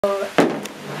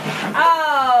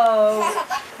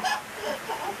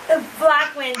The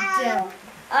block went down.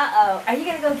 Uh-oh. Are you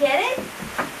going to go get it?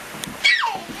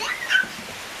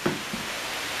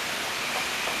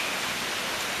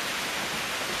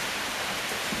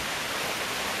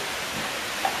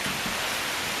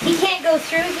 He can't go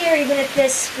through here even if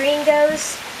this screen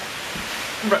goes?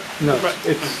 Right. No, Right.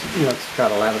 it's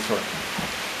got a lattice work.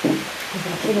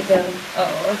 Can it go?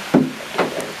 Oh.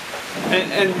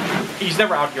 And he's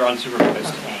never out here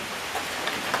unsupervised. Okay.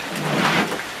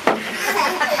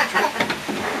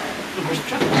 Where's the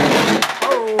truck?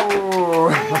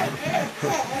 Oh!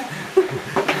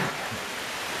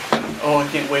 Oh, I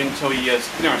can't wait until he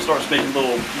starts making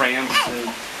little ramps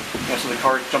and so the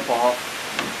cars jump off.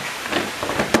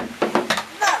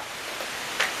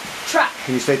 Truck.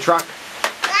 Can you say truck?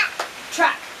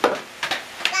 Truck.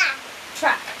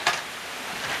 Truck.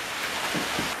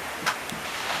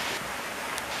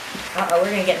 Uh-oh, we're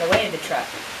going to get in the way of the truck.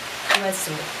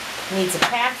 He needs a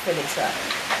path for the truck.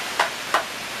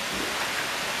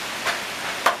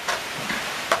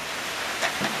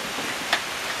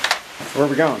 Where are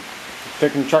we going?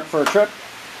 Taking the truck for a trip?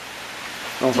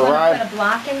 Going Do for you a want to ride? put a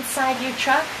block inside your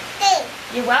truck?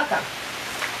 You're welcome.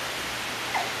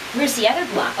 Where's the other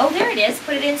block? Oh, there it is.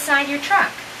 Put it inside your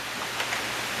truck.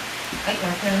 Wait, you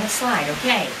want to put it on the slide.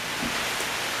 Okay.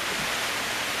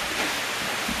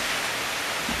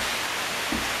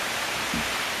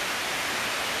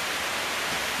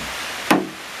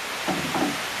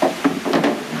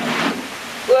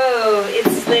 Whoa, it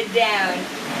slid down.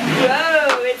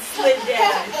 Whoa, it slid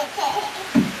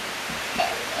down.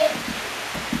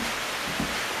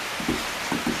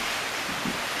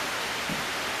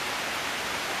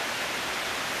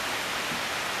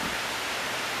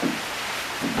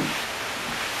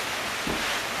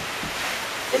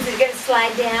 Is it going to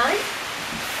slide down?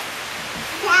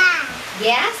 Yeah.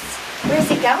 Yes?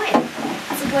 Where's it going?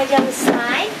 Is it going down the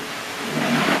slide?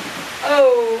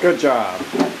 Oh. Good job.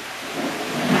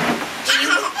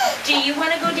 Do you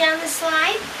want to go down the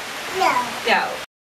slide? No. No.